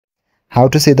How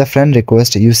to see the friend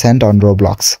request you sent on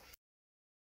Roblox.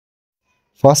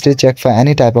 Firstly, check for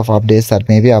any type of updates that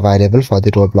may be available for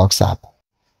the Roblox app.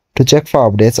 To check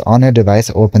for updates on your device,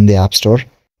 open the App Store.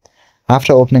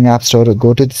 After opening App Store,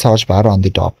 go to the search bar on the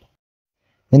top.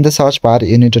 In the search bar,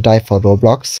 you need to type for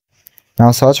Roblox.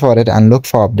 Now search for it and look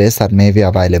for updates that may be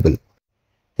available.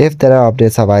 If there are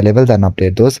updates available, then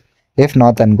update those. If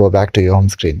not, then go back to your home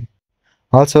screen.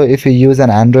 Also, if you use an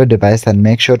Android device, then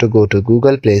make sure to go to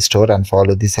Google Play Store and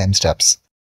follow the same steps.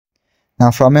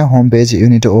 Now from your home page, you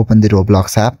need to open the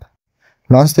Roblox app.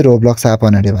 Launch the Roblox app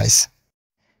on your device.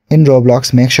 In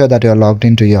Roblox, make sure that you are logged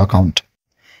into your account.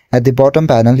 At the bottom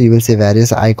panel, you will see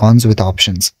various icons with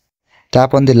options.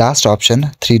 Tap on the last option,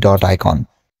 3-dot icon.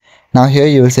 Now here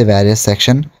you will see various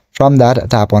sections. From that,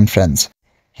 tap on Friends.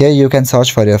 Here you can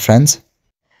search for your friends.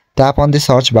 Tap on the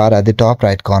search bar at the top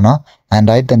right corner and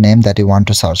write the name that you want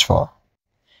to search for.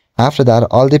 After that,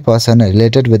 all the person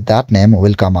related with that name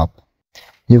will come up.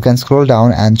 You can scroll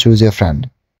down and choose your friend.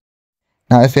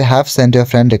 Now if you have sent your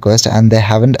friend request and they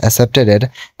haven't accepted it,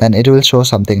 then it will show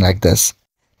something like this.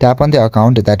 Tap on the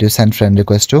account that you sent friend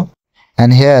request to,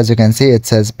 and here as you can see it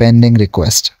says pending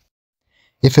request.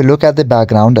 If you look at the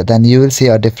background, then you will see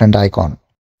a different icon.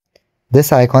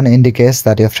 This icon indicates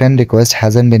that your friend request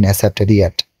hasn't been accepted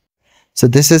yet. So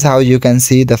this is how you can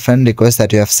see the friend request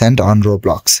that you have sent on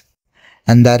Roblox.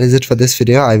 And that is it for this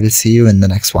video. I will see you in the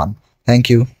next one. Thank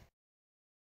you.